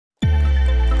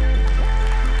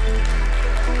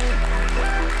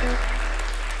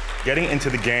getting into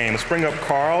the game. Let's bring up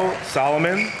Carl,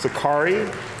 Solomon,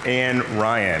 Sukari, and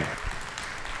Ryan.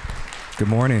 Good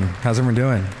morning. How's everyone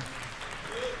doing?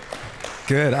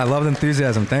 Good. I love the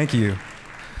enthusiasm. Thank you.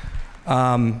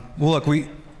 Well, look,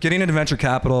 getting into venture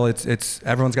capital, it's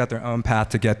everyone's got their own path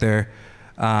to get there.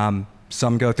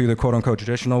 Some go through the quote-unquote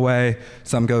traditional way.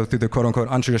 Some go through the quote-unquote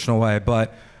untraditional way.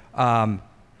 But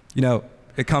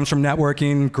it comes from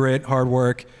networking, grit, hard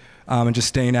work, and just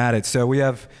staying at it. So we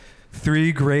have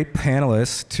 3 great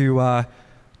panelists to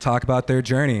talk about their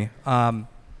journey. Timing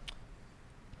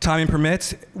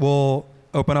permits, we'll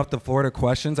open up the floor to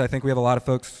questions. I think we have a lot of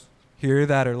folks here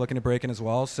that are looking to break in as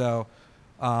well. So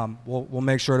we'll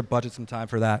make sure to budget some time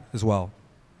for that as well.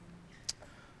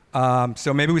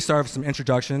 So maybe we start with some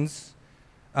introductions.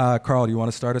 Carl, do you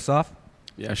want to start us off?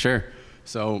 Yeah, sure.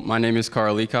 So my name is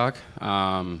Carl Leacock.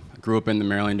 Grew up in the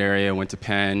Maryland area, went to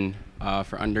Penn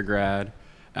for undergrad,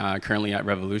 currently at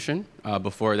Revolution.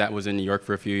 Before that was in New York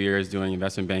for a few years doing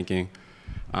investment banking.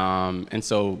 And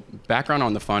so background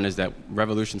on the fund is that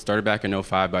Revolution started back in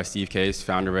 '05 by Steve Case,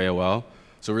 founder of AOL.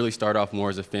 So really started off more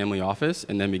as a family office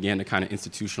and then began to kind of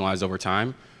institutionalize over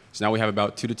time. So now we have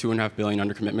about $2 to $2.5 billion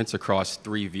under commitments across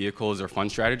 3 vehicles or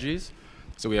fund strategies.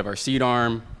 So we have our seed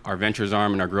arm, our ventures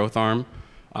arm, and our growth arm.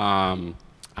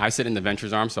 I sit in the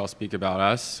ventures arm, so I'll speak about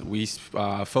us. We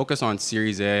focus on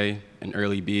Series A and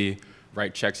early B,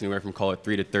 write checks anywhere from, call it,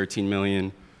 3 to 13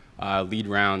 million, lead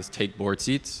rounds, take board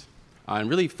seats, and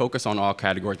really focus on all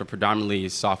categories, but predominantly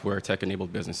software,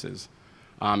 tech-enabled businesses.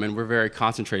 And we're very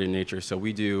concentrated in nature, so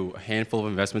we do a handful of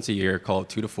investments a year, call it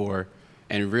 2 to 4,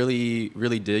 and really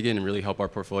dig in and really help our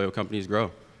portfolio companies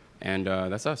grow. And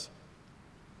that's us.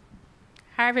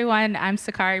 Hi, everyone. I'm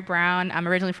Sukari Brown. I'm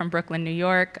originally from Brooklyn, New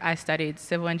York. I studied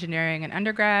civil engineering in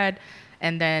undergrad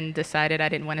and then decided I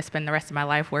didn't want to spend the rest of my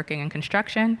life working in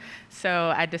construction.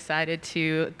 So I decided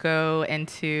to go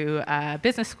into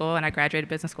business school, and I graduated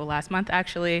business school last month,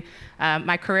 actually.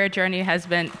 My career journey has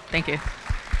been, thank you.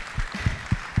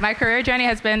 My career journey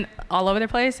has been all over the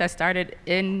place. I started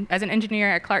as an engineer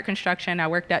at Clark Construction. I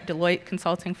worked at Deloitte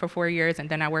Consulting for 4 years, and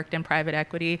then I worked in private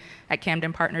equity at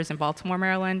Camden Partners in Baltimore,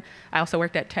 Maryland. I also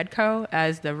worked at Tedco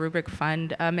as the Rubric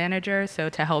Fund manager, so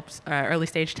to help early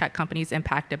stage tech companies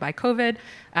impacted by COVID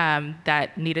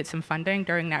that needed some funding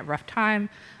during that rough time.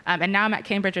 And now I'm at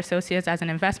Cambridge Associates as an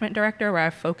investment director where I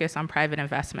focus on private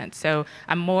investments. So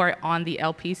I'm more on the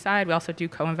LP side. We also do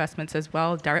co-investments as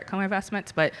well, direct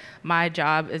co-investments, but my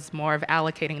job is more of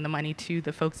allocating the money to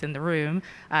the folks in the room,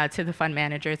 to the fund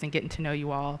managers, and getting to know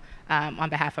you all on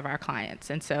behalf of our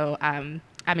clients. And so I'm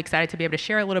excited to be able to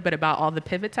share a little bit about all the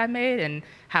pivots I've made and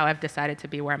how I've decided to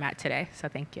be where I'm at today. So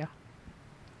thank you.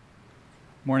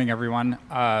 Morning, everyone.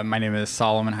 My name is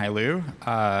Solomon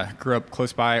Hailu. Grew up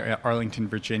close by Arlington,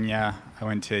 Virginia. I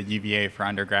went to UVA for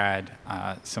undergrad.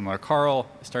 Similar to Carl,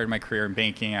 started my career in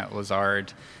banking at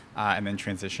Lazard, and then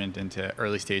transitioned into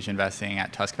early stage investing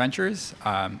at Tusk Ventures.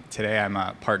 Today, I'm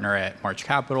a partner at March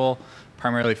Capital,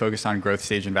 primarily focused on growth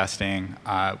stage investing.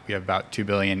 We have about 2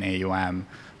 billion AUM.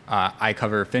 I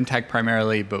cover fintech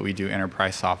primarily, but we do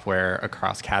enterprise software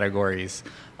across categories.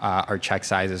 Our check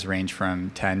sizes range from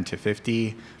 10 to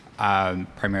 50,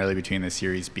 primarily between the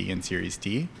Series B and Series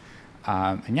D.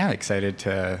 And yeah, excited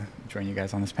to join you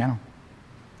guys on this panel.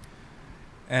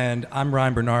 And I'm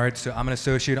Ryan Bernard, so I'm an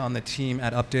associate on the team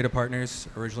at Updata Partners,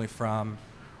 originally from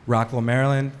Rockville,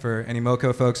 Maryland, for any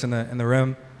MoCo folks in the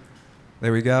room.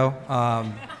 There we go.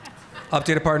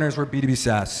 Updata Partners, we're B2B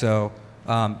SaaS, so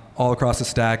all across the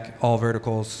stack, all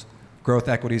verticals, growth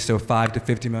equity, so 5 to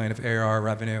 50 million of ARR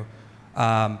revenue.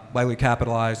 Lightly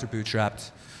capitalized or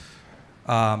bootstrapped.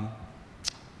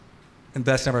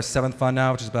 Investing in our 7th fund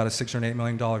now, which is about a $608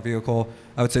 million vehicle.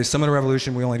 I would say similar to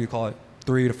Revolution, we only do call it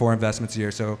 3 to 4 investments a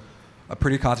year, so a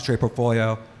pretty concentrated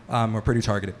portfolio. We're pretty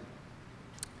targeted.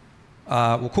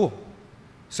 Well, cool.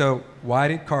 So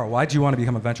Carl, why did you want to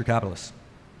become a venture capitalist?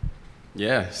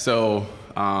 Yeah, so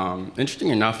interesting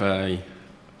enough, I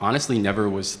honestly never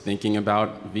was thinking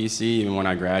about VC even when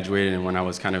I graduated and when I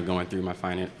was kind of going through my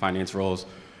finance roles.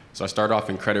 So I started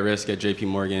off in credit risk at JP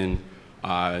Morgan,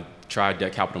 tried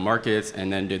debt capital markets,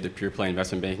 and then did the pure play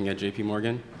investment banking at JP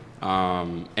Morgan.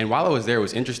 And while I was there, it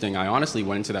was interesting. I honestly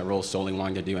went into that role solely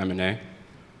wanting to do M&A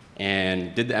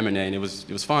and did the M&A, and it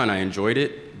was fun. I enjoyed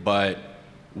it, but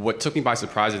what took me by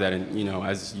surprise is that,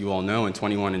 as you all know, in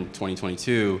 21 and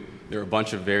 2022, there were a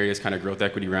bunch of various kind of growth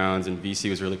equity rounds, and VC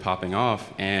was really popping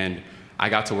off. And I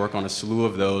got to work on a slew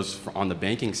of those on the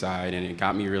banking side, and it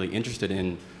got me really interested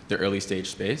in the early stage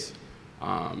space.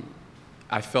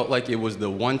 I felt like it was the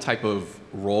one type of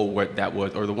role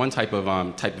or the one type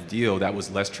of deal that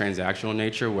was less transactional in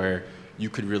nature, where you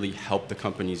could really help the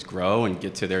companies grow and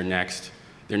get to their next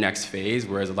phase,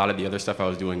 whereas a lot of the other stuff I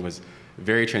was doing was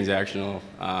very transactional,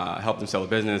 help them sell a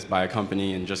business, buy a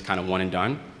company, and just kind of one and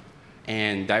done.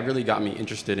 And that really got me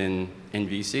interested in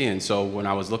VC. And so when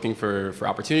I was looking for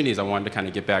opportunities, I wanted to kind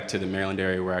of get back to the Maryland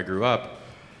area where I grew up.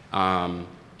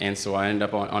 And so I ended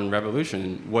up on Revolution.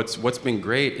 And what's been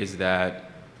great is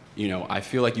that, I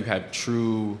feel like you have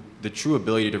the true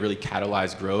ability to really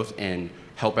catalyze growth and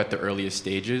help at the earliest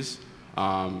stages,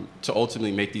 to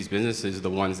ultimately make these businesses the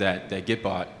ones that get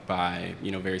bought by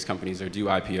various companies or do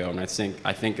IPO. And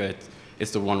I think that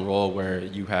it's the one role where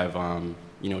you have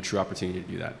true opportunity to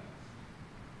do that.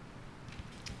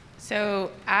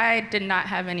 So I did not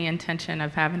have any intention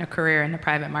of having a career in the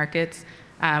private markets.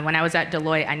 When I was at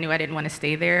Deloitte, I knew I didn't want to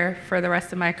stay there for the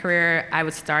rest of my career. I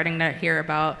was starting to hear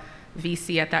about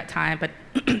VC at that time, but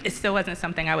it still wasn't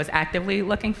something I was actively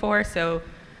looking for. So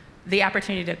the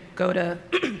opportunity to go to,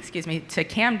 to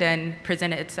Camden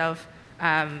presented itself.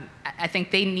 I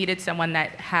think they needed someone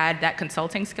that had that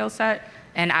consulting skill set,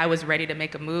 and I was ready to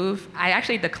make a move. I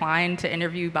actually declined to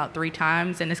interview about 3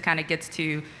 times, and this kind of gets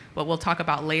to what we'll talk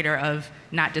about later of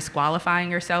not disqualifying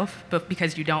yourself, but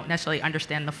because you don't necessarily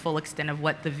understand the full extent of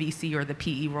what the VC or the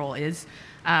PE role is.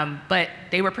 But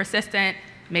they were persistent,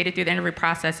 made it through the interview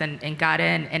process and got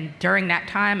in. And during that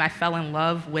time, I fell in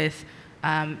love with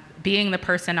being the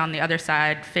person on the other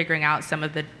side, figuring out some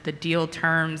of the deal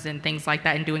terms and things like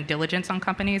that and doing diligence on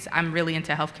companies. I'm really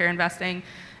into healthcare investing.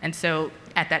 And so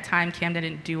at that time, Camden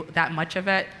didn't do that much of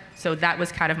it. So that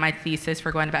was kind of my thesis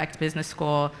for going back to business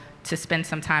school, to spend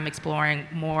some time exploring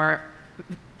more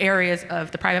areas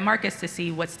of the private markets to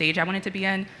see what stage I wanted to be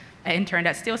in. I interned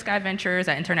at Steel Sky Ventures,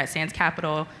 I interned at Sands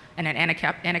Capital, and at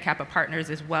Anacapa Partners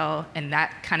as well. And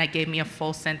that kind of gave me a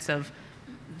full sense of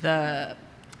the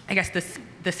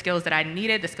skills that I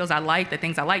needed, the skills I liked, the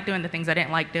things I liked doing, the things I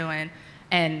didn't like doing.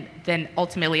 And then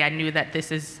ultimately I knew that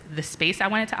this is the space I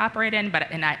wanted to operate in,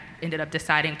 and I ended up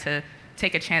deciding to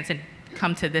take a chance and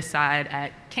come to this side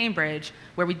at Cambridge,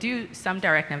 where we do some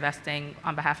direct investing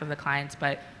on behalf of the clients,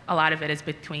 but a lot of it is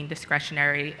between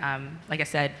discretionary, like I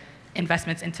said,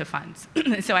 investments into funds.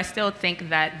 So I still think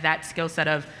that skill set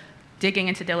of digging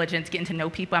into diligence, getting to know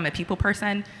people, I'm a people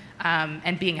person,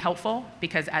 and being helpful,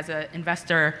 because as an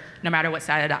investor, no matter what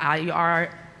side of the aisle you are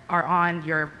on,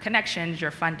 your connections,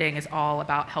 your funding is all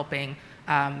about helping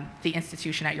the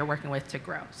institution that you're working with to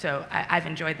grow. So I've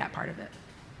enjoyed that part of it.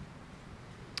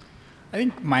 I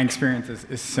think my experience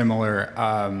is similar.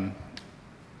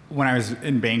 When I was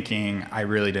in banking, I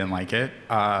really didn't like it.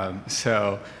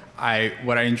 What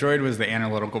I enjoyed was the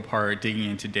analytical part, digging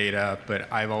into data,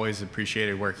 but I've always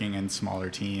appreciated working in smaller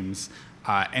teams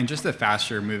and just a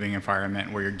faster moving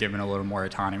environment where you're given a little more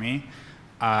autonomy.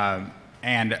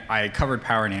 And I covered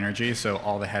power and energy, so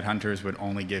all the headhunters would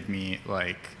only give me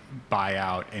like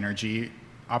buyout energy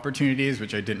opportunities,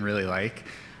 which I didn't really like.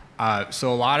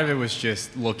 So a lot of it was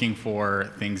just looking for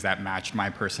things that matched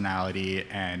my personality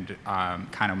and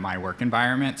kind of my work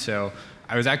environment. So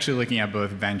I was actually looking at both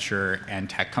venture and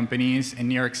tech companies in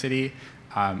New York City.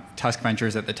 Tusk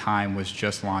Ventures at the time was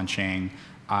just launching,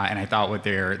 and I thought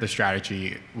the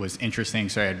strategy was interesting,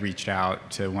 so I had reached out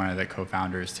to one of the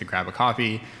co-founders to grab a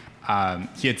coffee.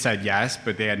 He had said yes,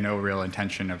 but they had no real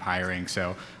intention of hiring.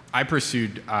 So I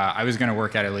pursued, I was going to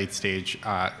work at a late stage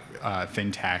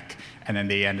fintech, and then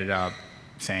they ended up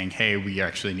saying, hey, we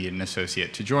actually need an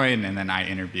associate to join, and then I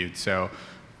interviewed. So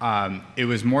it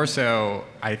was more so,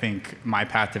 I think, my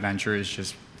path to venture is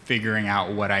just figuring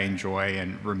out what I enjoy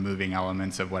and removing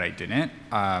elements of what I didn't.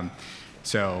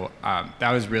 So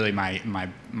that was really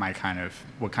my kind of,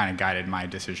 what kind of guided my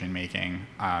decision making.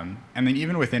 And then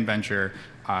even within venture,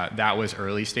 that was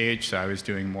early stage, so I was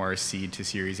doing more seed to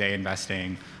Series A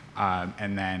investing.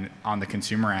 And then on the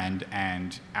consumer end,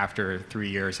 and after 3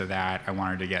 years of that, I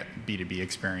wanted to get B2B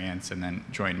experience and then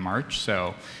joined March.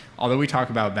 So although we talk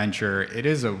about venture, it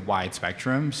is a wide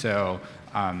spectrum. So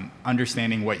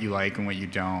understanding what you like and what you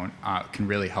don't can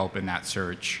really help in that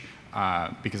search,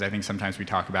 because I think sometimes we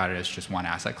talk about it as just one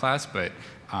asset class, but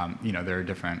there are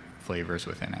different flavors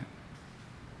within it.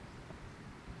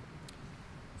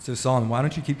 So Solomon, why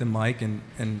don't you keep the mic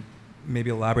and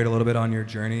maybe elaborate a little bit on your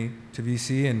journey to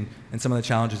VC and some of the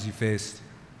challenges you faced?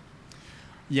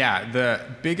 Yeah, the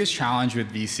biggest challenge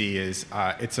with VC is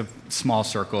it's a small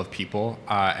circle of people,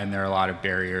 and there are a lot of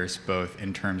barriers, both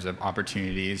in terms of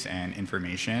opportunities and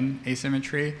information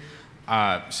asymmetry.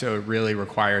 So it really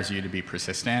requires you to be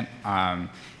persistent. And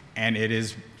it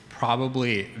is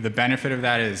probably, the benefit of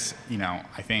that is,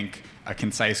 I think a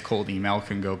concise cold email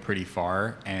can go pretty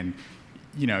far. And,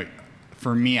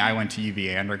 for me, I went to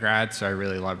UVA undergrad, so I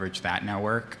really leveraged that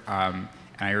network. And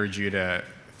And I urge you to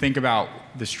think about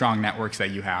the strong networks that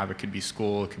you have. It could be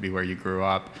school, it could be where you grew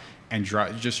up, and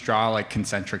just draw like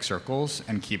concentric circles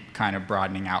and keep kind of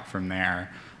broadening out from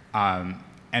there.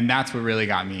 And that's what really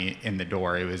got me in the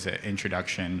door. It was an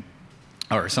introduction,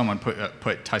 or someone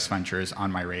put Tusk Ventures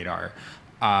on my radar.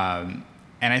 And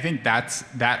I think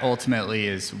that ultimately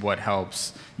is what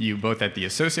helps you both at the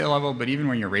associate level, but even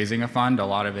when you're raising a fund, a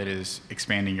lot of it is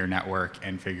expanding your network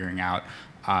and figuring out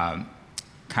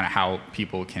kind of how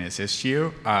people can assist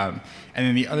you. And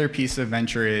then the other piece of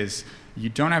venture is you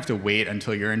don't have to wait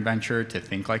until you're in venture to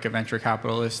think like a venture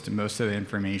capitalist. Most of the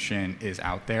information is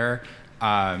out there.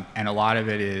 And a lot of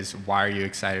it is, why are you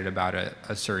excited about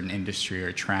a certain industry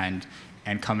or trend,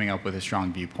 and coming up with a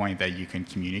strong viewpoint that you can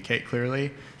communicate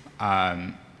clearly.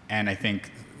 And I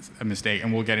think a mistake,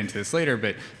 and we'll get into this later,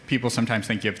 but people sometimes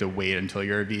think you have to wait until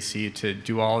you're a VC to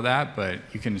do all of that, but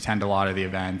you can attend a lot of the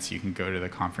events, you can go to the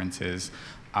conferences,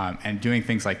 and doing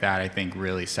things like that, I think,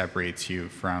 really separates you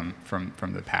from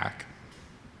the pack.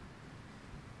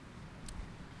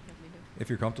 If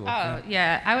you're comfortable.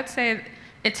 Yeah, I would say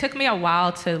it took me a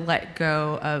while to let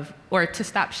go of, or to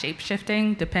stop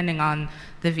shape-shifting, depending on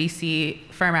the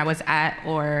VC firm I was at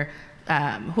or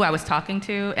who I was talking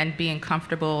to, and being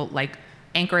comfortable like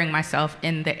anchoring myself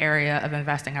in the area of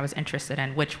investing I was interested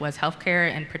in, which was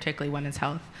healthcare and particularly women's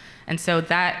health. And so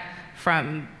that,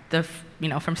 from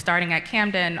starting at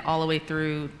Camden all the way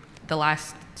through the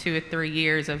last 2 or 3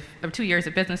 years of 2 years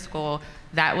of business school,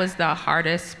 that was the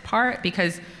hardest part,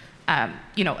 because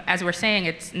as we're saying,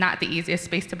 it's not the easiest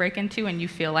space to break into, and you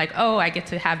feel like, oh, I get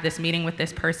to have this meeting with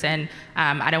this person.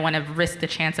 I don't want to risk the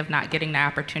chance of not getting the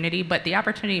opportunity, but the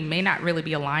opportunity may not really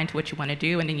be aligned to what you want to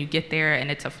do, and then you get there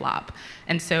and it's a flop.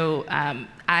 And so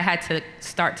I had to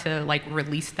start to like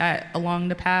release that along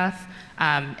the path.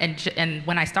 And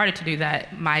when I started to do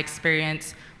that, my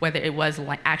experience, whether it was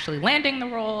like actually landing the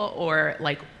role or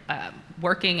like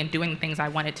working and doing things I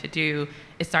wanted to do,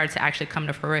 it started to actually come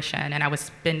to fruition. And I was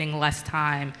spending less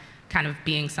time kind of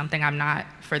being something I'm not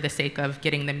for the sake of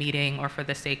getting the meeting or for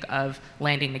the sake of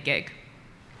landing the gig.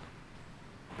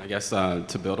 I guess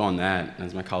to build on that,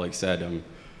 as my colleague said,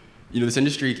 this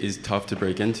industry is tough to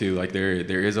break into. Like there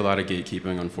is a lot of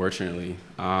gatekeeping, unfortunately.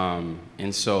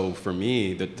 And so for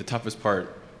me, the toughest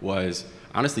part was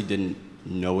honestly didn't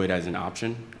know it as an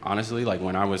option. Honestly, like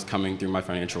when I was coming through my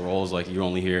financial roles, like you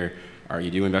only hear, or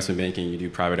you do investment banking, you do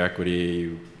private equity,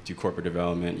 you do corporate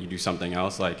development, you do something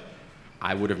else. Like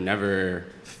I would have never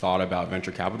thought about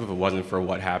venture capital if it wasn't for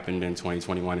what happened in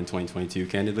 2021 and 2022.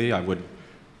 Candidly,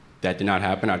 that did not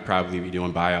happen. I'd probably be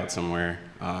doing buyout somewhere.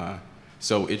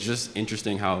 So it's just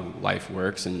interesting how life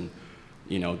works, and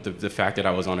the fact that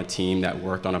I was on a team that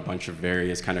worked on a bunch of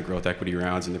various kind of growth equity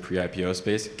rounds in the pre-IPO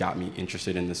space got me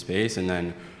interested in the space, and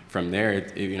then from there,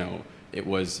 it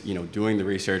was doing the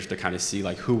research to kind of see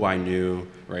like who I knew,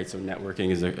 right? So networking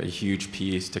is a huge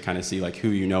piece to kind of see like who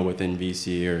you know within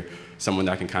VC, or someone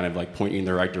that can kind of like point you in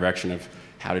the right direction of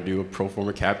how to do a pro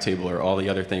forma cap table or all the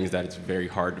other things that it's very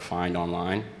hard to find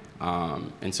online.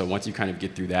 And so once you kind of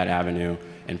get through that avenue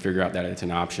and figure out that it's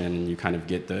an option, and you kind of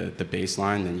get the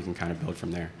baseline, then you can kind of build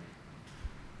from there.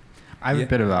 I have a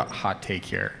bit of a hot take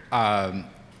here.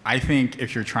 I think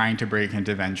if you're trying to break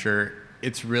into venture,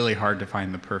 it's really hard to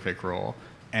find the perfect role,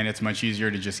 and it's much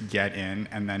easier to just get in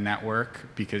and then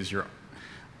network, because you're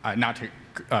not to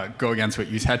go against what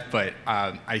you said, but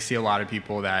I see a lot of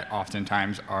people that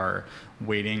oftentimes are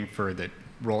waiting for the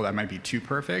role that might be too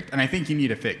perfect. And I think you need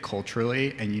to fit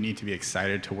culturally, and you need to be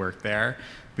excited to work there,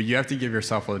 but you have to give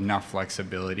yourself enough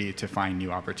flexibility to find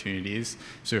new opportunities.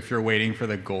 So if you're waiting for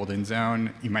the golden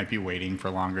zone, you might be waiting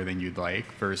for longer than you'd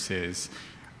like, versus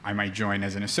I might join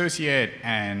as an associate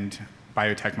and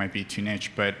biotech might be too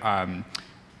niche, but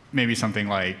maybe something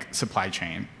like supply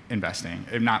chain investing.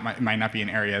 It might not be an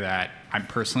area that I'm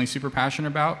personally super passionate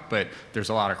about, but there's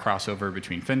a lot of crossover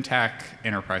between fintech,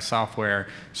 enterprise software,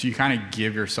 so you kind of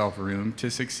give yourself room to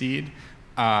succeed.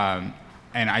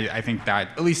 And I think that,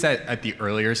 at least at the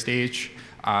earlier stage,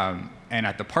 and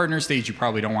at the partner stage, you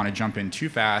probably don't want to jump in too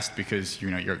fast, because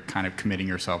you're kind of committing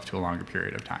yourself to a longer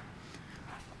period of time.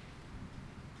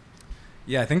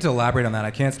 Yeah, I think to elaborate on that,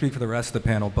 I can't speak for the rest of the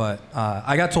panel, but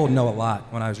I got told no a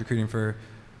lot when I was recruiting for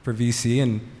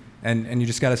VC, and you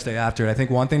just got to stay after it. I think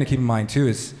one thing to keep in mind too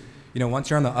is, once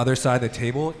you're on the other side of the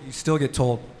table, you still get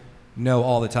told no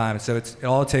all the time. So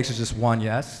all it takes is just one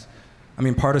yes. I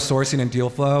mean, part of sourcing and deal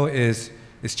flow is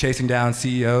chasing down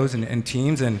CEOs and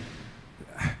teams, and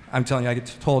I'm telling you, I get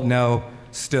told no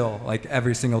still, like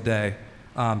every single day.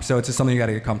 So it's just something you got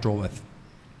to get comfortable with.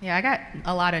 Yeah, I got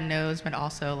a lot of no's, but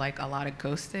also like a lot of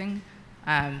ghosting,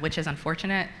 which is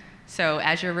unfortunate. So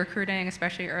as you're recruiting,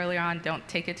 especially early on, don't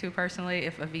take it too personally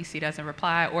if a VC doesn't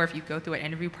reply, or if you go through an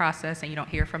interview process and you don't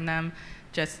hear from them,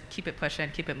 just keep it pushing,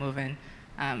 keep it moving,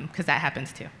 because that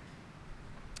happens too.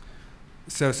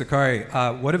 So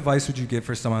Sukari, what advice would you give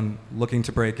for someone looking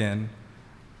to break in?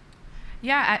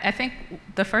 Yeah, I think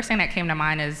the first thing that came to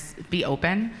mind is be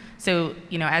open. So,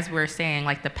 as we're saying,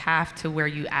 like the path to where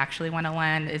you actually want to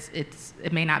land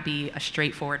it may not be a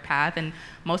straightforward path, and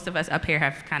most of us up here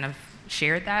have kind of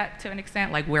shared that to an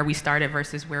extent, like where we started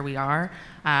versus where we are.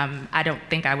 I don't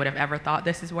think I would have ever thought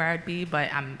this is where I'd be,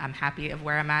 but I'm happy of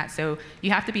where I'm at. So you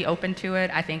have to be open to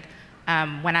it. I think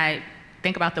when I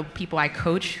think about the people I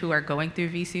coach who are going through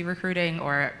VC recruiting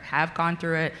or have gone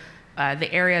through it,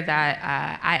 the area that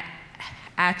I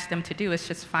ask them to do is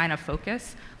just find a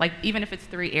focus. Like even if it's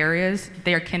 3 areas,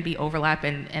 there can be overlap,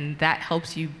 and that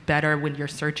helps you better when you're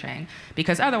searching.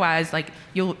 Because otherwise, like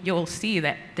you'll see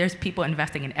that there's people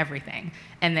investing in everything,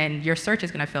 and then your search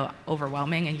is going to feel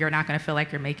overwhelming, and you're not going to feel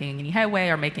like you're making any headway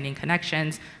or making any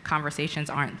connections. Conversations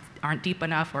aren't deep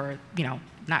enough, or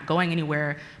not going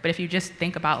anywhere. But if you just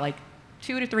think about like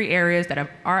 2 to 3 areas that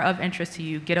are of interest to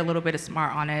you, get a little bit of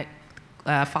smart on it.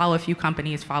 Follow a few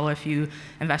companies, follow a few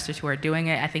investors who are doing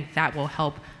it. I think that will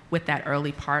help with that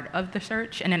early part of the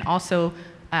search. And then also,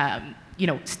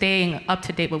 staying up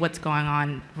to date with what's going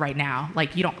on right now.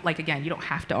 Like you don't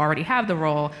have to already have the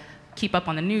role. Keep up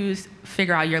on the news,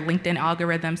 figure out your LinkedIn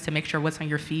algorithms to make sure what's on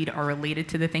your feed are related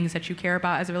to the things that you care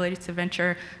about as it relates to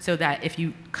venture, so that if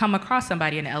you come across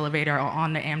somebody in the elevator or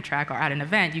on the Amtrak or at an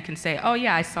event, you can say, oh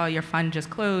yeah, I saw your fund just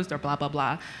closed, or blah, blah,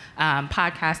 blah.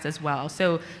 Podcast as well.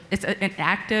 So it's an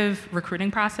active recruiting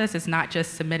process. It's not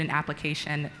just submit an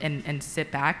application and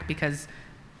sit back, because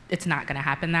it's not going to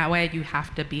happen that way. You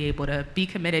have to be able to be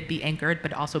committed, be anchored,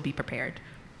 but also be prepared.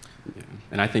 Yeah.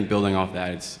 And I think building off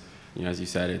that, it's, as you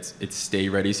said, it's stay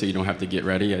ready so you don't have to get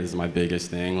ready is my biggest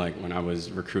thing. Like when I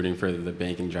was recruiting for the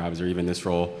banking jobs or even this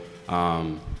role,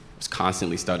 I was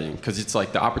constantly studying, because it's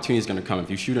like the opportunity is going to come. If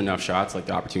you shoot enough shots, like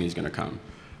the opportunity is going to come.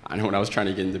 I know when I was trying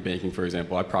to get into banking, for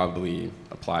example, I probably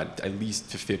applied at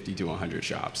least to 50 to 100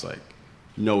 shops. Like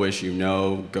no issue,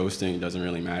 no ghosting, it doesn't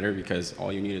really matter, because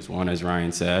all you need is one, as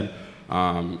Ryan said.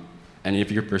 And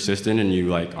if you're persistent and you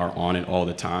like are on it all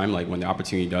the time, like when the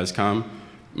opportunity does come,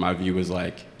 my view is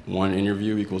like, 1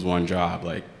 interview equals 1 job,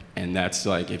 and that's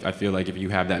like, I feel like if you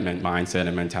have that mindset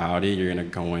and mentality, you're gonna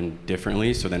go in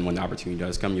differently. So then when the opportunity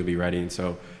does come, you'll be ready. And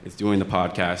so it's doing the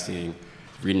podcasting,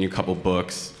 reading a couple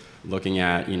books, looking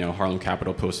at, Harlem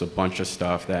Capital posts a bunch of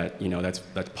stuff that,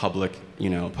 that's public,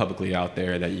 publicly out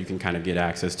there that you can kind of get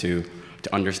access to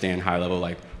understand high level,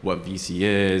 like what VC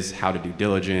is, how to do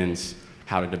diligence,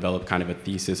 how to develop kind of a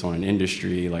thesis on an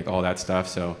industry, like all that stuff.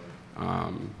 So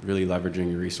really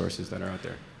leveraging your resources that are out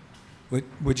there.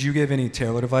 Would you give any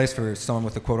tailored advice for someone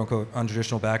with a quote-unquote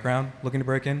untraditional background looking to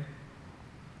break in?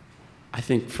 I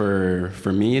think for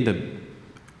me,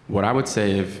 what I would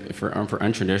say if for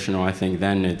untraditional, I think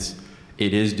then it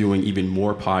is doing even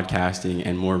more podcasting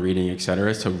and more reading, et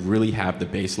cetera, to really have the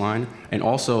baseline. And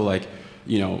also, like,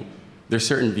 there's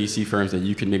certain VC firms that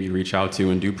you can maybe reach out to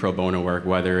and do pro bono work,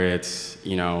 whether it's,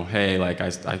 hey, like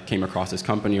I came across this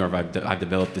company, or if I've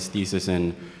developed this thesis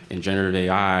in generative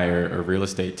AI or real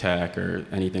estate tech or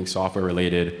anything software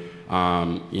related.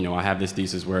 I have this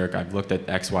thesis work, I've looked at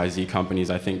XYZ companies,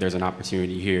 I think there's an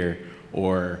opportunity here,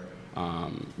 or,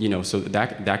 so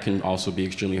that can also be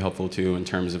extremely helpful too in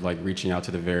terms of like reaching out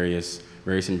to the various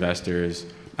investors,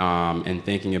 and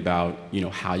thinking about,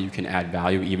 how you can add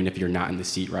value even if you're not in the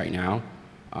seat right now,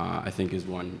 I think is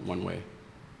one way.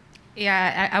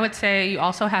 Yeah, I would say you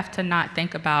also have to not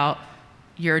think about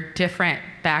your different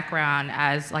background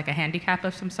as like a handicap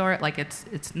of some sort. Like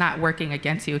it's not working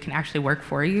against you, it can actually work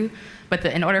for you. But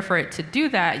in order for it to do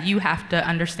that, you have to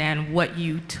understand what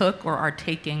you took or are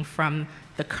taking from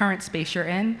the current space you're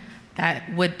in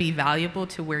that would be valuable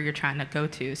to where you're trying to go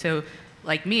to. So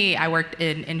like me, I worked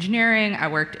in engineering, I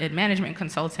worked in management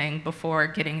consulting before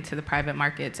getting to the private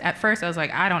markets. At first, I was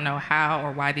like, I don't know how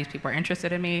or why these people are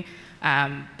interested in me,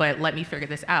 but let me figure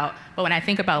this out. But when I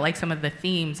think about like some of the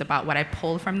themes about what I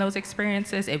pulled from those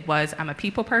experiences, it was I'm a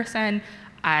people person,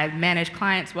 I manage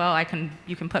clients well,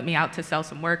 you can put me out to sell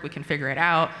some work, we can figure it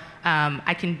out.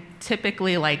 I can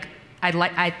typically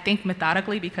I think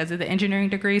methodically because of the engineering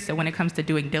degree, so when it comes to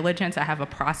doing diligence, I have a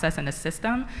process and a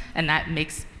system, and that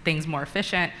makes things more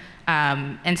efficient.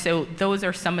 And so those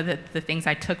are some of the things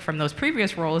I took from those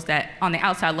previous roles that on the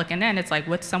outside looking in, it's like,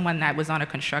 what's someone that was on a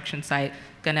construction site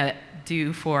gonna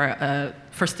do for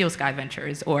Steel Sky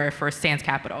Ventures or for Sands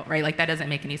Capital, right? Like that doesn't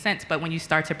make any sense. But when you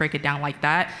start to break it down like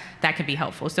that, that can be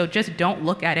helpful. So just don't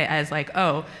look at it as like,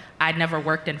 oh, I'd never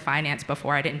worked in finance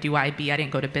before. I didn't do IB. I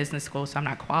didn't go to business school, so I'm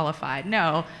not qualified.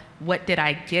 No, what did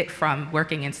I get from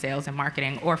working in sales and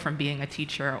marketing, or from being a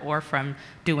teacher, or from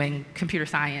doing computer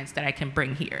science that I can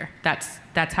bring here? That's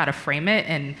how to frame it,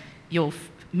 and it'll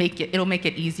make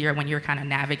it easier when you're kind of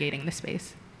navigating the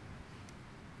space.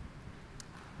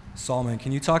 Solomon,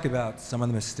 can you talk about some of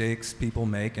the mistakes people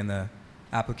make in the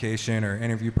application or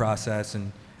interview process,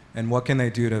 and what can they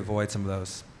do to avoid some of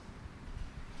those?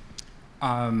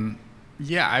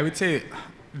 Yeah, I would say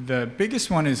the biggest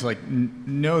one is like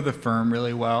know the firm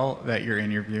really well that you're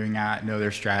interviewing at, know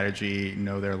their strategy,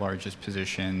 know their largest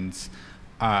positions,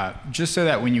 just so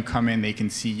that when you come in, they can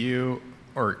see you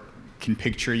or can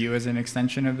picture you as an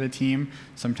extension of the team.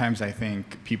 Sometimes I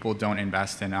think people don't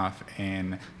invest enough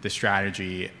in the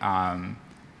strategy.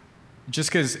 Just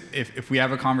because if we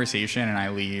have a conversation and I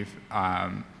leave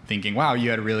thinking, wow, you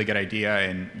had a really good idea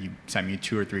and you sent me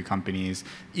 2 or 3 companies,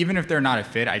 even if they're not a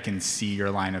fit, I can see your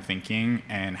line of thinking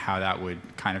and how that would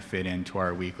kind of fit into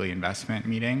our weekly investment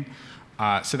meeting.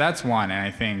 So that's one, and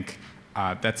I think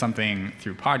that's something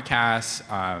through podcasts,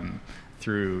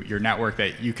 through your network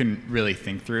that you can really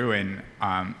think through. And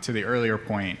to the earlier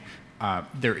point,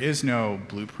 there is no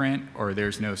blueprint or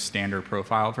there's no standard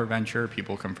profile for venture.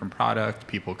 People come from product,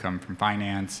 people come from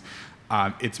finance.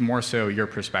 It's more so your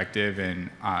perspective and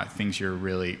things you're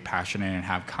really passionate and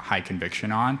have high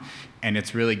conviction on. And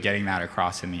it's really getting that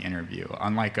across in the interview.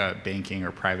 Unlike a banking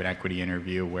or private equity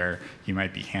interview where you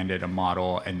might be handed a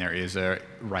model and there is a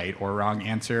right or wrong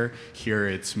answer, here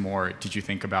it's more, did you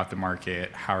think about the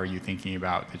market? How are you thinking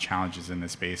about the challenges in the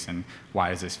space, and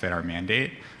why does this fit our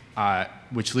mandate?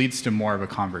 Which leads to more of a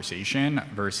conversation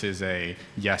versus a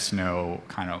yes/no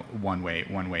kind of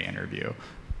one-way interview.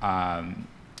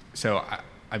 So,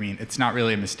 I mean, it's not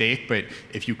really a mistake, but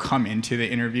if you come into the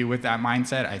interview with that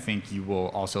mindset, I think you will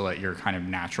also let your kind of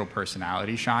natural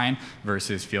personality shine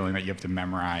versus feeling that you have to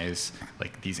memorize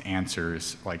like these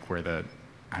answers, like where the,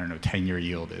 I don't know, 10-year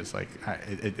yield is. Like,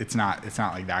 it's not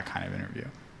like that kind of interview.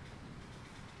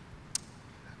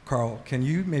 Carl, can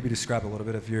you maybe describe a little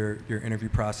bit of your interview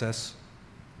process?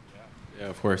 Yeah,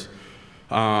 of course.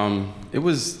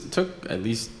 It took at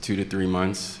least 2 to 3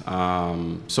 months.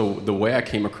 So the way I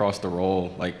came across the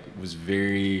role, like, it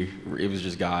was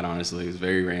just God, honestly. It was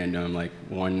very random. Like,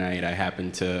 one night I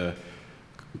happened to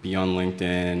be on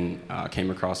LinkedIn,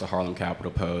 came across a Harlem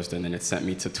Capital post, and then it sent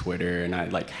me to Twitter, and I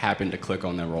like happened to click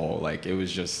on the role. Like, it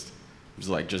was just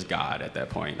God at that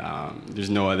point. There's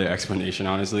no other explanation,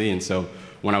 honestly. And so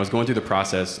when I was going through the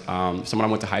process, someone I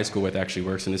went to high school with actually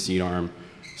works in the seed arm.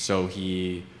 So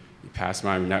he passed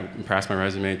my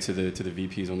resume to the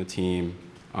VPs on the team.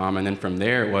 And then from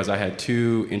there I had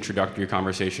 2 introductory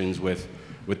conversations with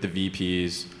the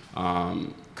VPs,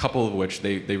 couple of which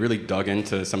they really dug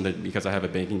into some of the, because I have a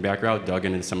banking background, dug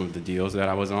into some of the deals that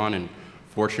I was on. And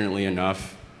fortunately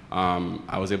enough,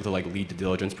 I was able to like lead the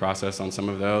diligence process on some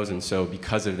of those. And so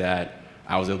because of that,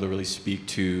 I was able to really speak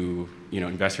to,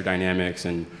 investor dynamics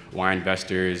and why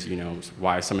investors,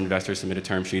 why some investors submitted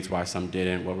term sheets, why some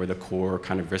didn't, what were the core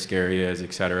kind of risk areas,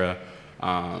 et cetera,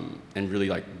 and really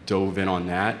like dove in on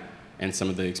that and some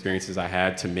of the experiences I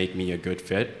had to make me a good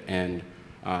fit. And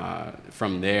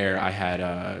from there,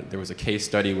 there was a case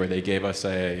study where they gave us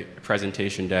a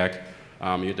presentation deck.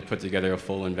 You had to put together a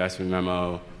full investment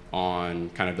memo on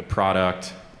kind of the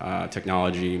product,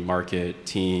 technology, market,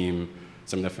 team,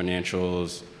 some of the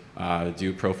financials,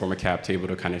 do pro forma cap table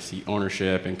to kind of see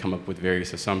ownership and come up with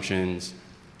various assumptions.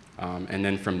 And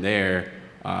then from there,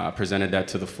 presented that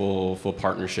to the full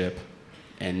partnership.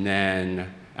 And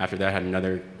then after that, had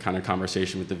another kind of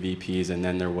conversation with the VPs, and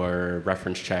then there were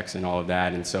reference checks and all of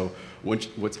that. And so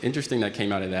what's interesting that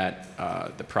came out of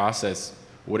that, the process,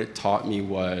 what it taught me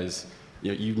was,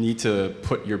 you need to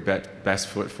put your best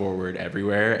foot forward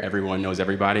everywhere. Everyone knows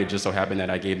everybody. It just so happened that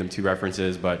I gave them 2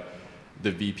 references, but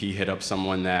the VP hit up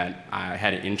someone that I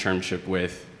had an internship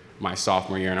with my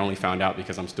sophomore year, and I only found out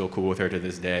because I'm still cool with her to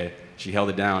this day. She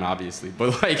held it down, obviously,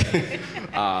 but like,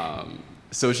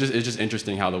 so it's just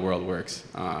interesting how the world works.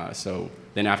 So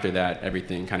then after that,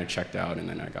 everything kind of checked out, and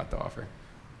then I got the offer.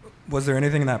 Was there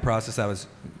anything in that process that was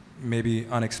maybe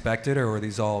unexpected, or were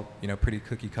these all pretty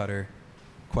cookie cutter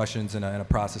questions in a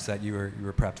process that you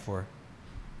were prepped for?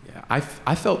 Yeah,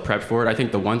 I felt prepped for it. I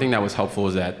think the one thing that was helpful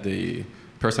is that the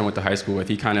person I went to high school with,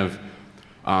 he kind of,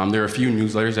 there are a few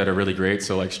newsletters that are really great.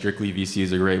 So like Strictly VC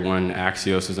is a great one.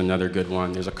 Axios is another good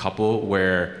one. There's a couple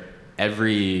where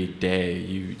every day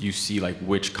you see like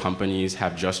which companies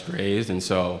have just raised. And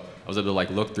so I was able to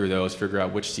like look through those, figure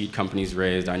out which seed companies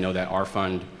raised. I know that our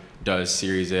fund does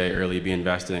Series A, early B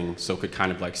investing, so could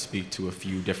kind of like speak to a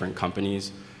few different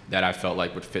companies that I felt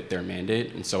like would fit their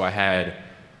mandate. And so I had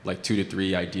like 2 to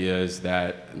 3 ideas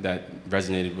that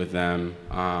resonated with them.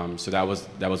 So that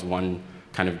was one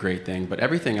kind of great thing. But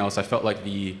everything else, I felt like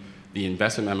the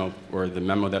investment memo, or the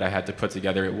memo that I had to put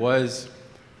together, it was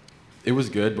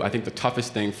good. But I think the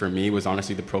toughest thing for me was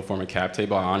honestly the pro forma cap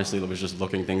table. I honestly was just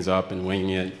looking things up and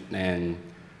winging it, and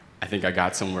I think I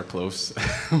got somewhere close.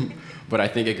 But I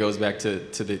think it goes back to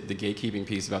the gatekeeping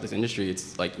piece about this industry.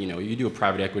 It's like, you do a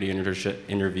private equity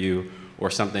interview or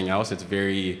something else, it's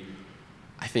very,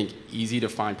 I think, easy to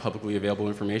find publicly available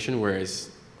information,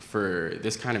 whereas for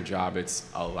this kind of job, it's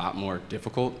a lot more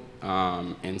difficult.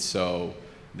 And so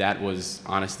that was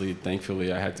honestly,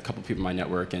 thankfully, I had a couple people in my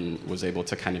network and was able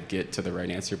to kind of get to the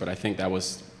right answer. But I think that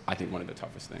was, one of the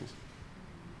toughest things.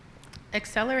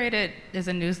 Accelerated is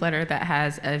a newsletter that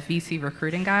has a VC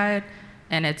recruiting guide,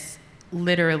 and it's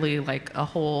literally like a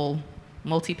whole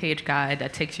multi-page guide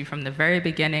that takes you from the very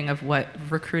beginning of what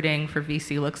recruiting for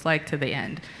VC looks like to the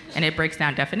end. And it breaks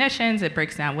down definitions, it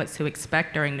breaks down what to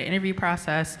expect during the interview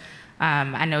process.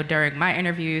 I know during my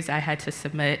interviews, I had to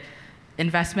submit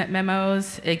investment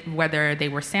memos, whether they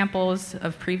were samples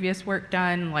of previous work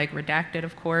done, like redacted,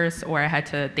 of course, or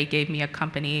they gave me a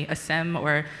company, a SIM,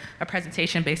 or a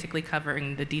presentation basically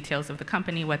covering the details of the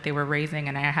company, what they were raising,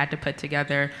 and I had to put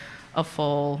together a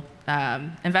full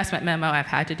investment memo. I've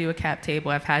had to do a cap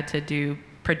table. I've had to do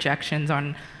projections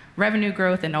on revenue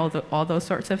growth and all those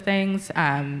sorts of things.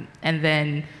 And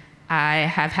then I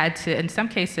have had to, in some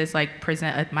cases, like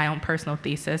present my own personal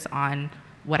thesis on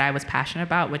what I was passionate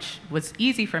about, which was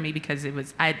easy for me because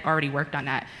I'd already worked on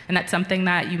that. And that's something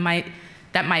that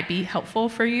that might be helpful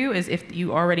for you, is if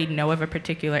you already know of a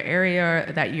particular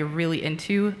area that you're really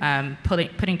into,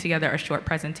 putting together a short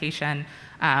presentation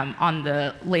on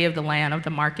the lay of the land of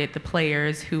the market, the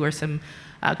players, who are some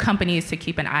companies to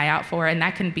keep an eye out for. And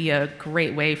that can be a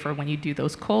great way for when you do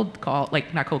those cold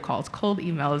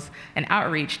emails and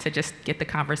outreach, to just get the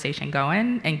conversation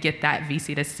going and get that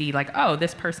VC to see like, oh,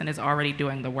 this person is already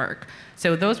doing the work.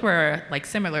 So those were like,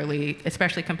 similarly,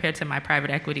 especially compared to my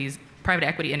private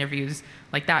equity interviews,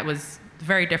 like that was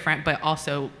very different, but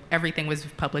also everything was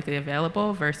publicly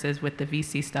available, versus with the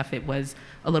VC stuff, it was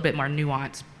a little bit more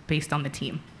nuanced based on the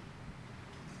team.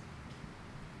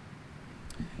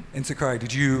 And Sukari,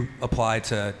 did you apply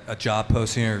to a job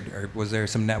posting, or was there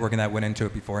some networking that went into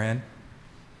it beforehand?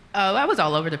 Oh, I was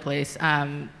all over the place.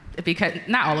 Because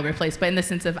not all over the place, but in the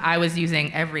sense of I was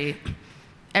using every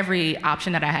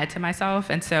option that I had to myself.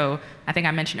 And so I think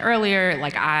I mentioned earlier,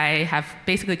 like I have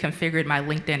basically configured my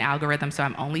LinkedIn algorithm so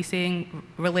I'm only seeing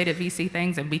related VC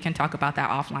things, and we can talk about that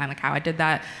offline, like how I did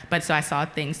that. But so I saw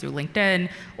things through LinkedIn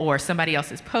or somebody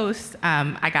else's posts.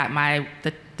 I got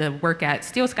the work at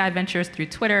Steel Sky Ventures through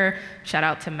Twitter. Shout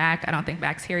out to Mac. I don't think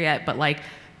Mac's here yet, but like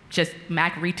just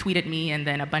Mac retweeted me, and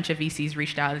then a bunch of VCs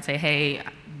reached out and say, hey,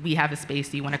 we have a space,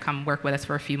 do you want to come work with us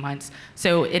for a few months?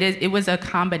 So it was a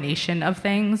combination of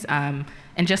things. And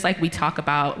just like we talk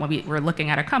about when we're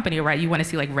looking at a company, right, you want to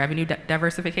see like revenue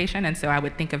diversification. And so I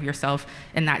would think of yourself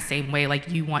in that same way, like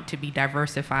you want to be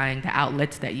diversifying the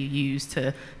outlets that you use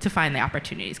to find the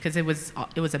opportunities, because it was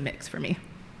a mix for me.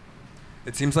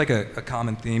 It seems like a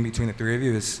common theme between the three of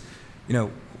you is,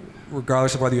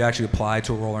 regardless of whether you actually apply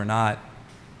to a role or not,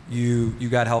 you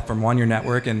got help from your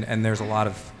network, and there's a lot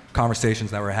of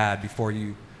conversations that were had before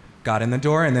you got in the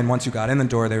door, and then once you got in the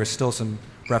door, there was still some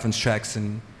reference checks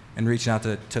and reaching out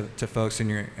to folks in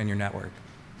your network.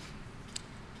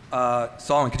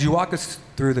 Solomon, could you walk us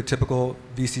through the typical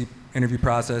VC interview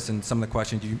process and some of the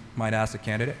questions you might ask a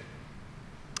candidate?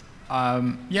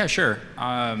 Yeah, sure.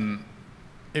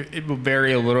 It will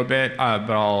vary a little bit,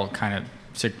 but I'll kind of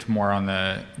stick to more on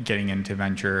the getting into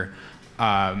venture.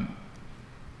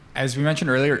 As we mentioned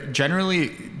earlier, generally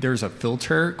there's a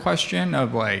filter question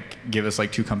of like, give us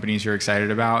like 2 companies you're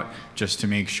excited about, just to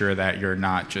make sure that you're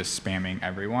not just spamming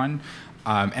everyone.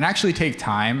 And actually take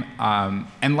time.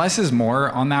 And less is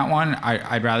more on that one.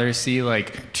 I'd rather see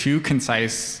like 2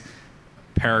 concise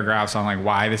paragraphs on like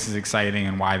why this is exciting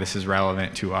and why this is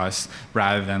relevant to us,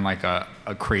 rather than like a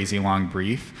crazy long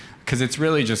brief, because it's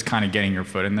really just kind of getting your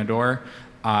foot in the door.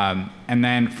 And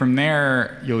then from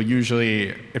there, you'll usually,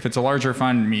 if it's a larger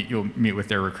fund, you'll meet with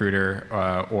their recruiter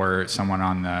or someone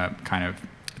on the kind of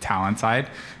talent side,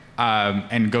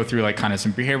 and go through like kind of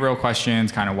some behavioral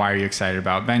questions, kind of why are you excited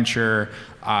about venture,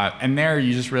 and there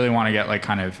you just really want to get like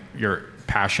kind of your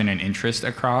passion and interest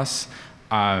across.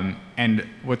 And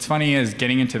what's funny is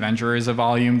getting into venture is a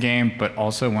volume game, but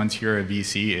also once you're a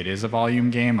VC, it is a volume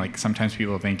game. Like sometimes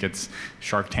people think it's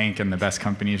Shark Tank and the best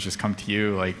companies just come to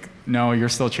you. Like, no, you're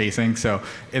still chasing. So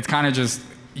it's kind of just,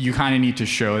 you kind of need to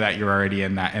show that you're already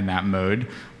in that mode.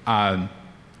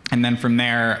 And then from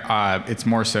there, it's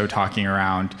more so talking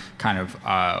around kind of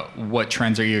what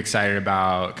trends are you excited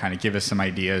about, kind of give us some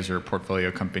ideas or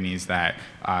portfolio companies that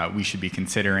we should be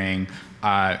considering.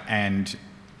 And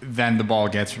then the ball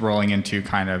gets rolling into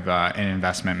kind of an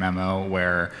investment memo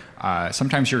where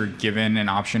sometimes you're given an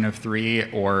option of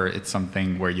 3, or it's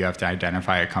something where you have to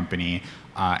identify a company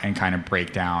and kind of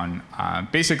break down.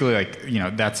 Basically, like,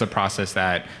 that's a process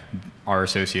that our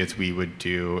associates, we would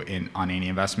do on any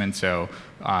investment. So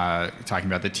talking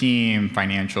about the team,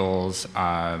 financials,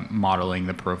 modeling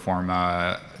the pro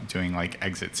forma, doing like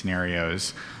exit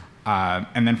scenarios.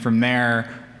 And then from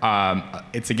there,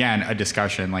 it's again a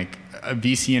discussion. Like a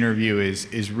VC interview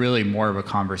is really more of a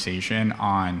conversation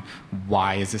on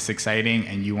why is this exciting,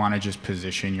 and you want to just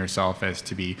position yourself as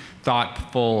to be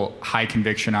thoughtful, high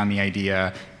conviction on the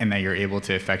idea, and that you're able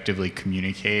to effectively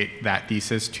communicate that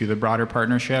thesis to the broader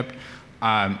partnership.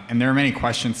 And there are many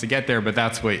questions to get there, but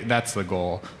that's the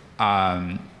goal.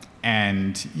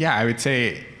 And yeah, I would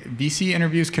say VC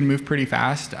interviews can move pretty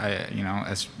fast.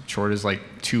 As short as like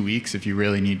 2 weeks if you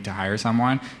really need to hire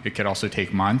someone. It could also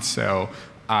take months. So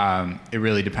it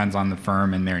really depends on the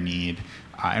firm and their need.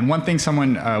 And one thing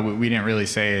we didn't really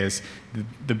say is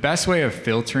the best way of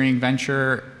filtering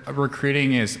venture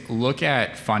recruiting is look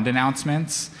at fund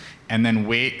announcements and then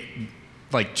wait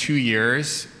like 2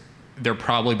 years. They're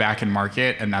probably back in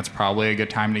market, and that's probably a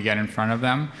good time to get in front of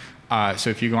them.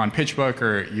 So if you go on PitchBook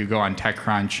or you go on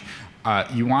TechCrunch,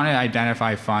 you want to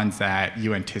identify funds that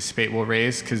you anticipate will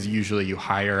raise, because usually you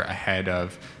hire ahead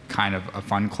of kind of a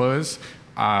fund close.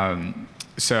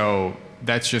 So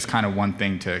that's just kind of one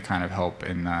thing to kind of help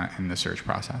in the search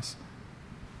process.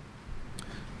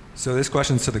 So this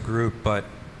question's to the group, but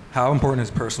how important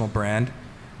is personal brand?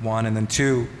 1, and then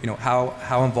 2,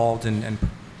 how involved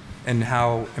and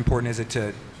how important is it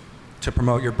to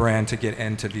promote your brand to get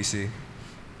into VC?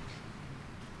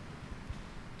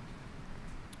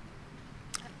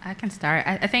 I can start.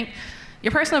 I think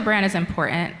your personal brand is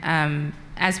important.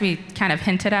 As we kind of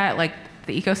hinted at, like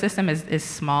the ecosystem is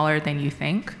smaller than you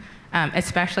think,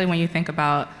 especially when you think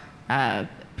about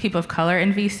people of color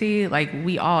in VC. Like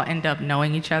we all end up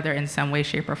knowing each other in some way,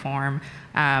 shape, or form,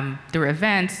 through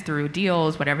events, through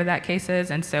deals, whatever that case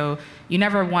is. And so you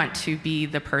never want to be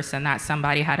the person that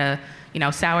somebody had a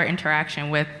sour interaction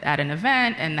with at an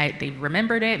event, and they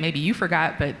remembered it. Maybe you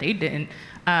forgot, but they didn't.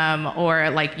 Or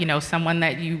like, someone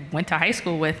that you went to high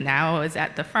school with now is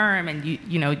at the firm, and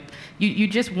you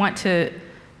just want to,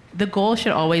 the goal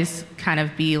should always kind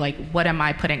of be like, what am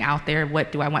I putting out there?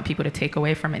 What do I want people to take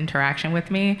away from interaction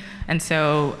with me? And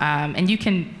so, and you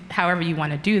can, however you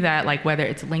want to do that, like whether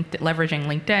it's leveraging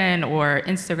LinkedIn or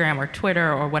Instagram or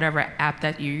Twitter or whatever app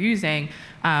that you're using,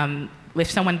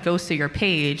 if someone goes to your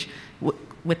page,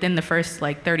 within the first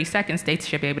like 30 seconds, they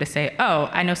should be able to say, oh,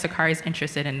 I know Sukari is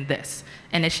interested in this.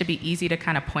 And it should be easy to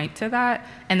kind of point to that.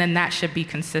 And then that should be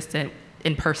consistent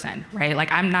in person, right?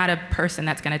 Like I'm not a person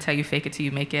that's going to tell you fake it till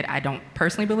you make it. I don't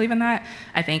personally believe in that.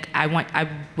 I think I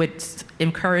would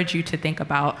encourage you to think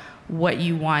about what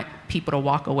you want people to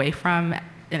walk away from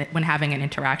when having an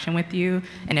interaction with you.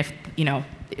 And if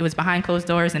it was behind closed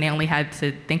doors and they only had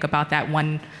to think about that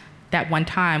one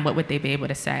time, what would they be able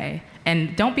to say?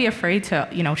 And don't be afraid to,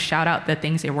 shout out the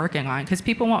things you're working on, because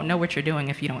people won't know what you're doing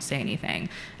if you don't say anything.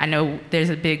 I know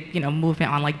there's a big,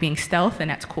 movement on like being stealth, and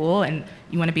that's cool, and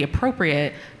you want to be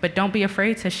appropriate, but don't be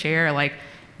afraid to share like,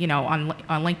 on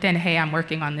LinkedIn, hey, I'm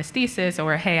working on this thesis,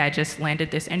 or hey, I just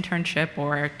landed this internship,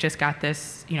 or just got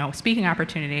this, speaking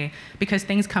opportunity, because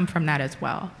things come from that as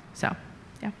well. So,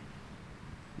 yeah.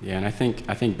 Yeah, and I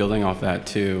think building off that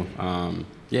too,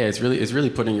 it's really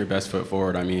putting your best foot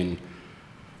forward. I mean,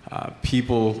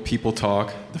 people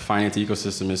talk. The finance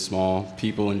ecosystem is small.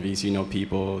 People in VC know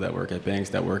people that work at banks,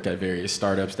 that work at various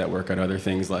startups, that work at other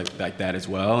things like that as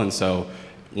well. And so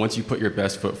once you put your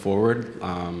best foot forward,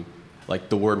 like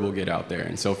the word will get out there.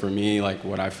 And so for me, like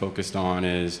what I focused on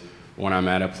is when I'm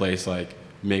at a place, like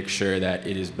make sure that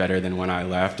it is better than when I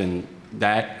left. And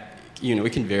that,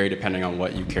 it can vary depending on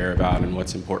what you care about and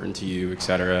what's important to you, et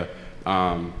cetera.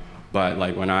 But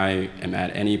like when I am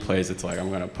at any place, it's like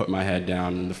I'm gonna put my head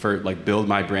down and build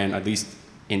my brand, at least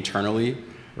internally,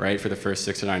 right, for the first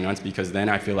 6 or 9 months, because then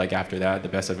I feel like after that, the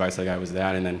best advice I got was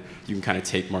that, and then you can kind of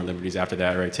take more liberties after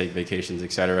that, right, take vacations,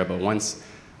 et cetera. But once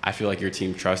I feel like your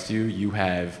team trusts you, you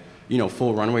have,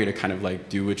 full runway to kind of like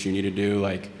do what you need to do,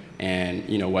 like, and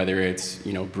whether it's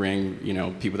bring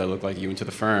people that look like you into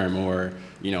the firm, or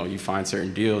you find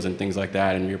certain deals and things like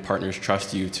that, and your partners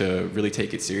trust you to really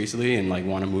take it seriously and like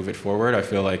want to move it forward. I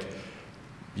feel like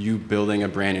you building a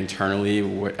brand internally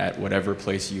at whatever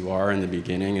place you are in the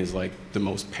beginning is like the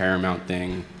most paramount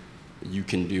thing you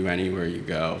can do anywhere you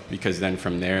go. Because then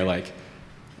from there, like,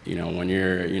 you know, when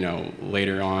you're, you know,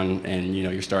 later on and, you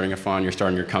know, you're starting a fund, you're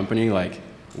starting your company, like,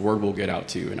 word will get out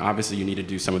too. And obviously you need to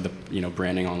do some of the, you know,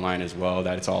 branding online as well.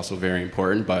 That it's also very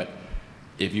important. But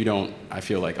if you don't, I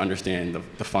feel like, understand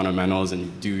the fundamentals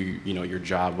and do, you know, your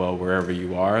job well wherever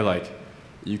you are, like,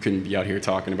 you can be out here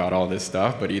talking about all this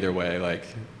stuff, but either way, like,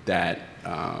 that,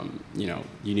 you know,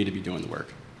 you need to be doing the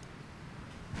work.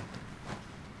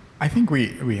 I think we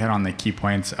hit on the key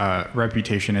points.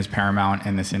 Reputation is paramount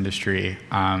in this industry.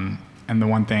 And the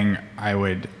one thing I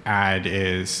would add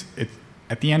is,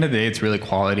 at the end of the day, it's really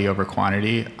quality over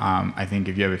quantity. I think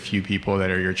if you have a few people that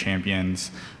are your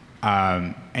champions,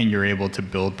 and you're able to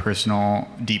build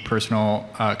deep personal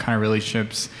kind of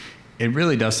relationships, it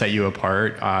really does set you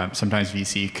apart. Sometimes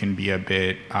VC can be a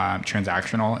bit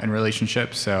transactional in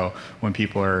relationships. So when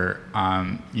people are,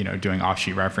 you know, doing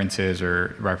offshoot references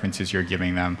or references you're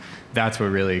giving them, that's what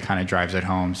really kind of drives it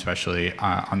home, especially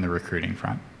on the recruiting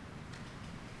front.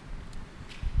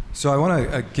 So I want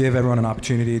to give everyone an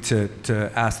opportunity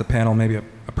to ask the panel maybe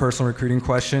a personal recruiting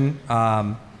question.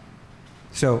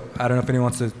 So I don't know if anyone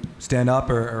wants to stand up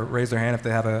or raise their hand if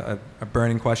they have a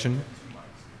burning question.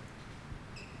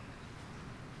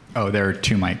 Oh, there are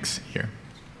 2 mics here.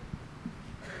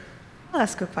 I'll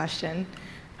ask a question.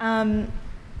 On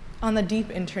the deep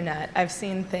internet, I've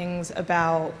seen things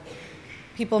about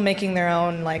people making their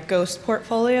own like ghost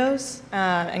portfolios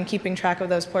and keeping track of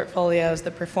those portfolios,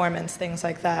 the performance, things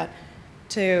like that,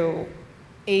 to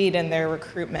aid in their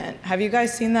recruitment. Have you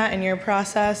guys seen that in your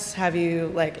process? Have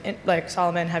you, like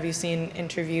Solomon, have you seen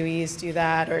interviewees do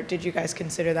that, or did you guys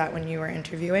consider that when you were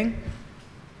interviewing?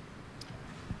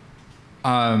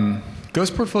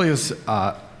 Ghost portfolios,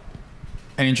 an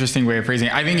interesting way of phrasing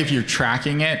it. I think if you're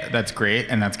tracking it, that's great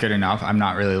and that's good enough. I'm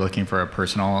not really looking for a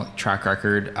personal track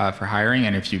record for hiring,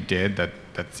 and if you did,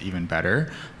 that's even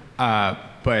better.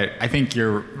 But I think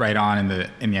you're right on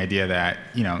in the idea that,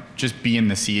 you know, just be in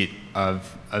the seat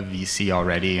of a VC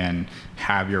already and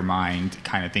have your mind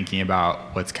kind of thinking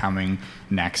about what's coming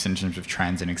next in terms of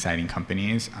trends and exciting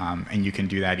companies. And you can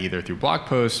do that either through blog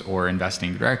posts or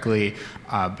investing directly,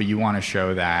 but you want to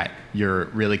show that you're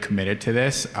really committed to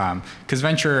this. Because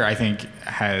venture, I think,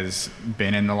 has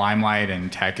been in the limelight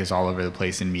and tech is all over the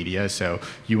place in media. So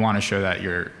you want to show that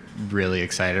you're really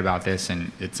excited about this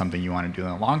and it's something you want to do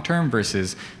in the long term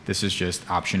versus this is just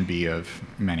option B of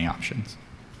many options.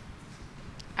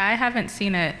 I haven't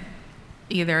seen it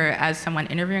either as someone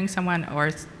interviewing someone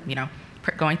or, you know,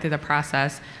 going through the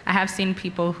process. I have seen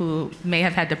people who may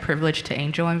have had the privilege to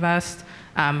angel invest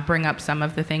bring up some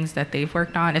of the things that they've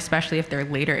worked on, especially if they're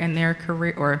later in their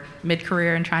career or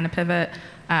mid-career and trying to pivot.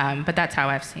 But that's how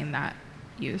I've seen that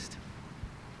used.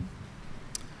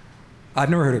 I've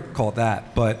never heard it called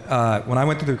that, but when I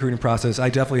went through the recruiting process, I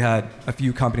definitely had a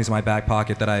few companies in my back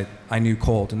pocket that I knew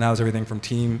cold, and that was everything from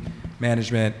team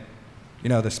management, you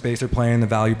know, the space they're playing, the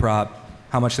value prop,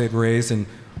 how much they've raised, and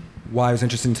why I was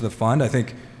interested into the fund. I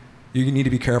think you need to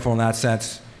be careful in that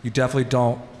sense. You definitely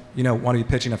don't, you know, want to be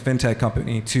pitching a fintech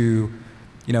company to,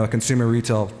 you know, a consumer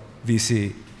retail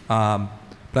VC.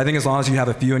 But I think as long as you have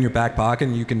a few in your back pocket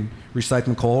and you can recite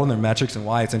them cold and their metrics and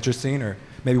why it's interesting, or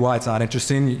maybe why it's not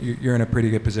interesting, you're in a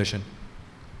pretty good position.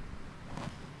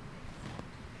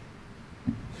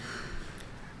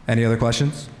 Any other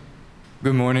questions?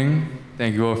 Good morning.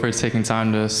 Thank you all for taking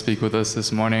time to speak with us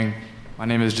this morning. My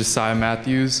name is Josiah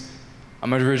Matthews.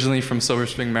 I'm originally from Silver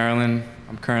Spring, Maryland.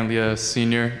 I'm currently a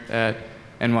senior at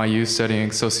NYU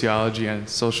studying sociology and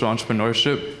social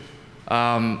entrepreneurship.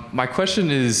 My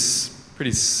question is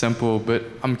pretty simple, but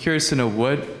I'm curious to know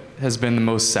what has been the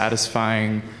most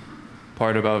satisfying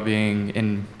part about being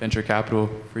in venture capital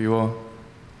for you all?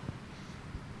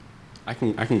 I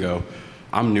can go.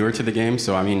 I'm newer to the game,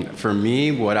 so I mean, for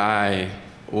me, what I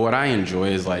enjoy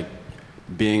is like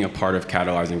being a part of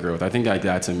catalyzing growth. I think like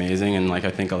that's amazing, and like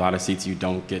I think a lot of seats you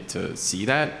don't get to see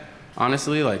that,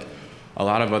 honestly. Like a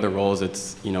lot of other roles,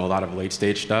 it's, you know, a lot of late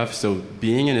stage stuff. So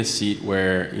being in a seat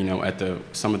where, you know, at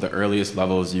some of the earliest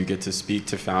levels, you get to speak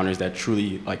to founders that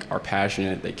truly like are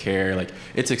passionate, they care. Like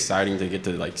it's exciting to get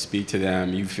to like speak to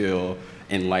them. You feel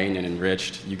enlightened and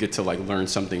enriched. You get to like learn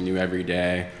something new every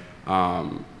day.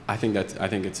 I think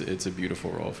it's a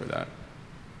beautiful role for that.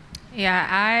 Yeah,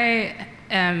 I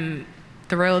am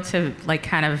thrilled to like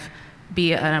kind of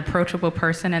be an approachable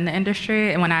person in the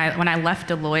industry. And when I left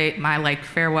Deloitte, my like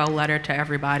farewell letter to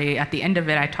everybody, at the end of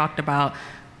it, I talked about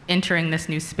entering this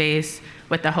new space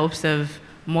with the hopes of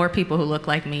more people who look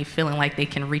like me feeling like they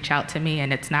can reach out to me,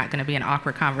 and it's not going to be an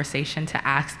awkward conversation to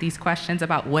ask these questions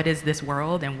about what is this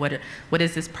world and what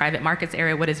is this private markets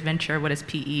area, what is venture, what is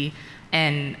PE.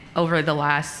 And over the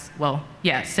last, well,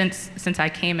 yeah, since I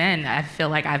came in, I feel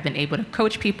like I've been able to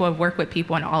coach people, I've worked with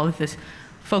people, and all of this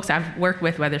folks I've worked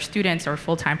with, whether students or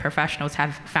full-time professionals,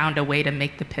 have found a way to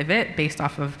make the pivot based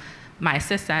off of my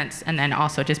assistance, and then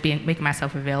also just making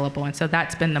myself available. And so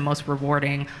that's been the most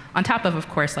rewarding, on top of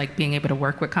course, like being able to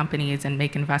work with companies and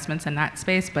make investments in that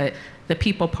space, but the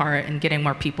people part and getting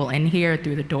more people in here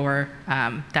through the door,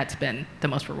 that's been the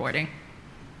most rewarding.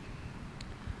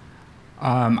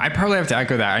 I probably have to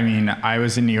echo that. I mean, I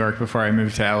was in New York before I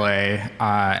moved to LA,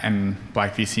 and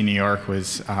Black VC New York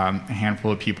was a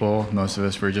handful of people. Most of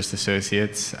us were just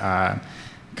associates.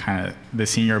 Kind of the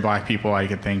senior Black people I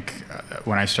could think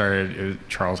when I started, it was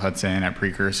Charles Hudson at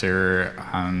Precursor,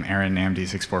 Aaron Namdi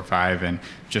 645, and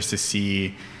just to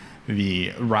see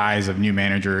the rise of new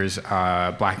managers,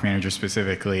 Black managers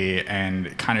specifically,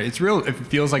 and kind of it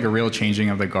feels like a real changing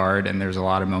of the guard, and there's a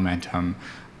lot of momentum.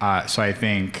 So I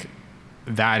think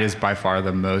that is by far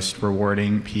the most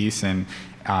rewarding piece, and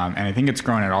I think it's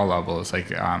grown at all levels, like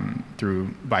through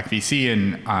Black VC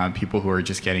and people who are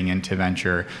just getting into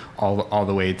venture, all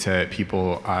the way to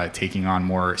people taking on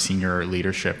more senior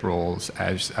leadership roles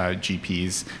as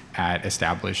GPs at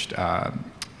established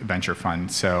venture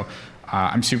funds. So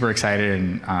I'm super excited,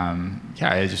 and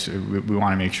yeah, we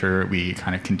want to make sure we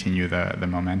kind of continue the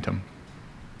momentum.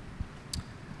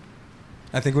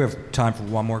 I think we have time for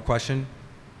one more question.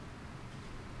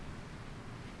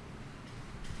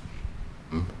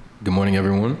 Good morning,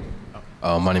 everyone.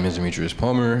 My name is Demetrius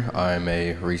Palmer. I'm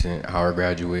a recent Howard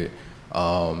graduate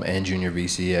and junior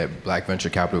VC at Black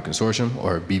Venture Capital Consortium,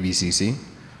 or BVCC.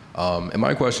 And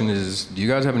my question is, do you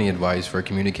guys have any advice for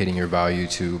communicating your value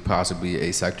to possibly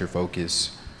a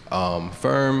sector-focused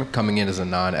firm coming in as a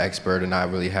non-expert and not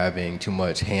really having too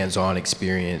much hands-on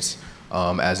experience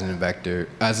as an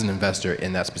investor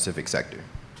in that specific sector?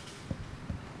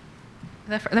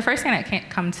 The first thing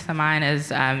that comes to mind is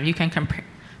you can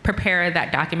prepare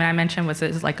that document I mentioned, which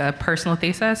is like a personal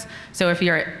thesis. So if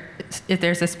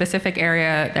there's a specific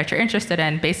area that you're interested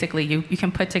in, basically you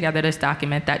can put together this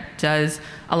document that does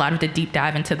a lot of the deep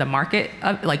dive into the market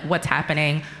of like what's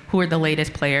happening, who are the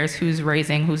latest players, who's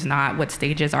raising, who's not, what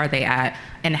stages are they at,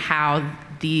 and how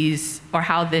this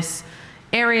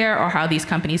area or how these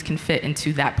companies can fit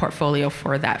into that portfolio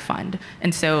for that fund.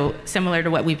 And so similar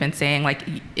to what we've been saying, like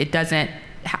it doesn't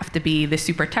have to be the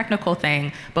super technical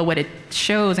thing, but what it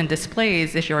shows and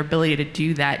displays is your ability to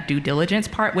do that due diligence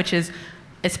part, which is,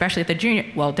 especially at the junior,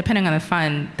 well, depending on the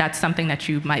fund, that's something that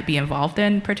you might be involved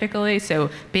in particularly.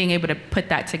 So being able to put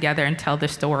that together and tell the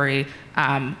story,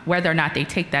 whether or not they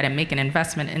take that and make an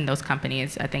investment in those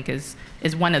companies, I think is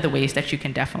one of the ways that you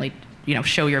can definitely,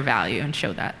 show your value and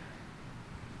show that.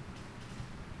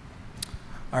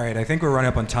 All right, I think we're running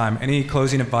up on time. Any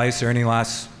closing advice or any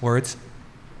last words?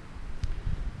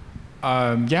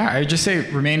 Yeah, I would just say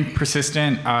remain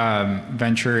persistent.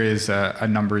 Venture is a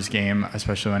numbers game,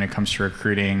 especially when it comes to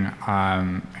recruiting,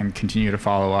 and continue to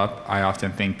follow up. I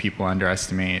often think people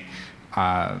underestimate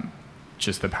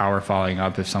just the power of following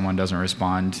up. If someone doesn't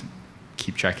respond,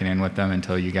 keep checking in with them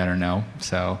until you get a no.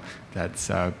 So that's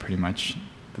pretty much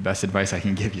the best advice I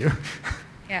can give you.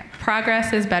 Yeah,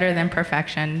 progress is better than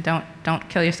perfection. Don't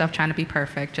kill yourself trying to be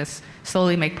perfect. Just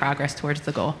slowly make progress towards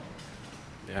the goal.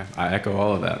 Yeah, I echo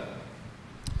all of that.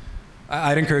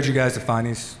 I'd encourage you guys to find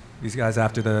these guys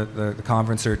after the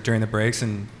conference or during the breaks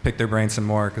and pick their brains some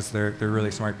more, because they're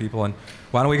really smart people. And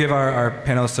why don't we give our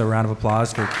panelists a round of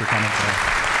applause for coming today.